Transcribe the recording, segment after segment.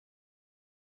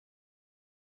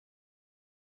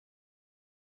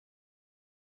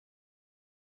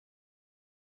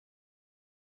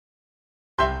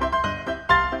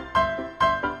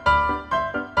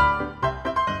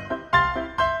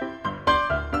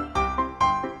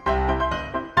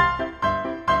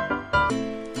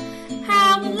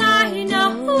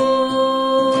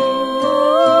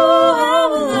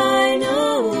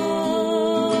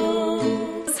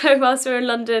whilst we were in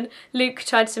London, Luke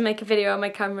tried to make a video on my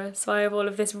camera, so I have all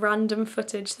of this random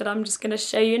footage that I'm just going to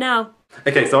show you now.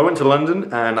 Okay, so I went to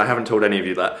London and I haven't told any of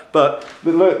you that, but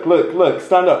look,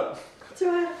 stand up. Do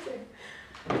I have to?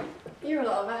 You're a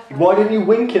lot of effort. Why didn't you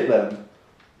wink at them?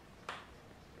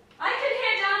 I can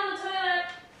hear down the toilet.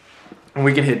 And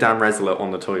we can hear Dan Resler on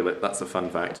the toilet, that's a fun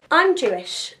fact. I'm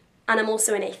Jewish, and I'm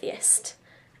also an atheist.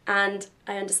 And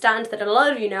I understand that a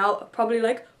lot of you now are probably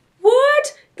like,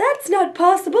 what? That's not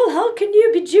possible. How can you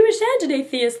be Jewish and an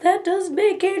atheist? That doesn't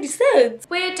make any sense.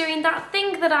 We're doing that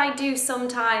thing that I do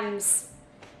sometimes.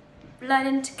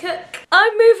 Learning to cook.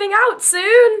 I'm moving out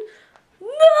soon.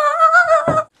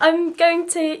 No! I'm going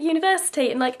to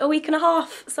university in like a week and a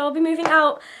half, so I'll be moving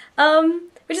out,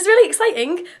 which is really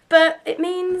exciting, but it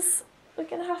means we're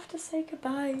gonna have to say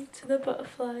goodbye to the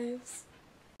butterflies.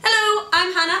 Hello,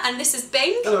 I'm Hannah and this is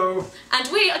Bing. Hello. And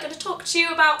we are going to talk to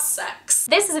you about sex.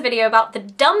 This is a video about the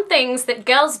dumb things that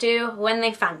girls do when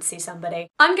they fancy somebody.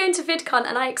 I'm going to VidCon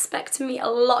and I expect to meet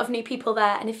a lot of new people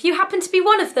there, and if you happen to be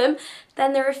one of them,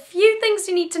 then there are a few things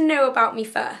you need to know about me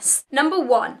first. Number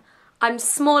one, I'm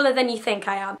smaller than you think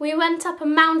I am. We went up a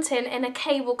mountain in a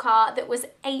cable car that was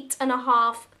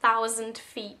 8,500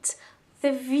 feet.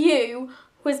 The view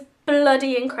was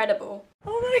bloody incredible.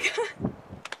 Oh my god.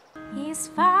 He's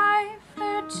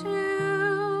 5'2"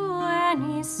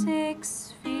 and he's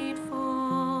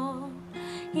 6'4".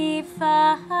 He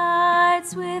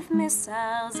fights with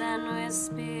missiles and with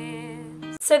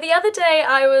spears. So the other day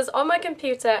I was on my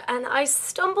computer and I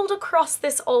stumbled across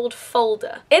this old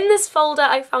folder. In this folder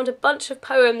I found a bunch of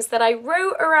poems that I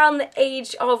wrote around the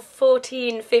age of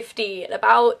 14, 15,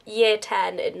 about year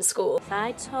 10 in school. If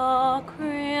I talk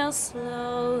real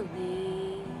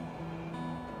slowly,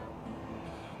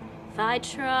 if I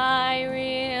try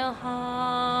real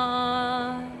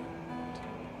hard.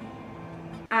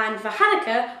 And for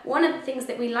Hanukkah, one of the things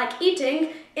that we like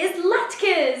eating is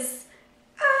latkes.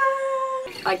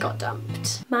 I got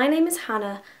dumped. My name is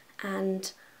Hannah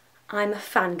and I'm a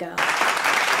fangirl.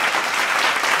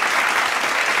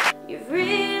 You've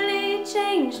really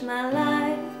changed my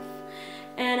life,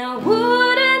 and I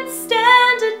wouldn't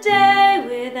stand a day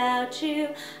without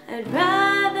you. I'd rather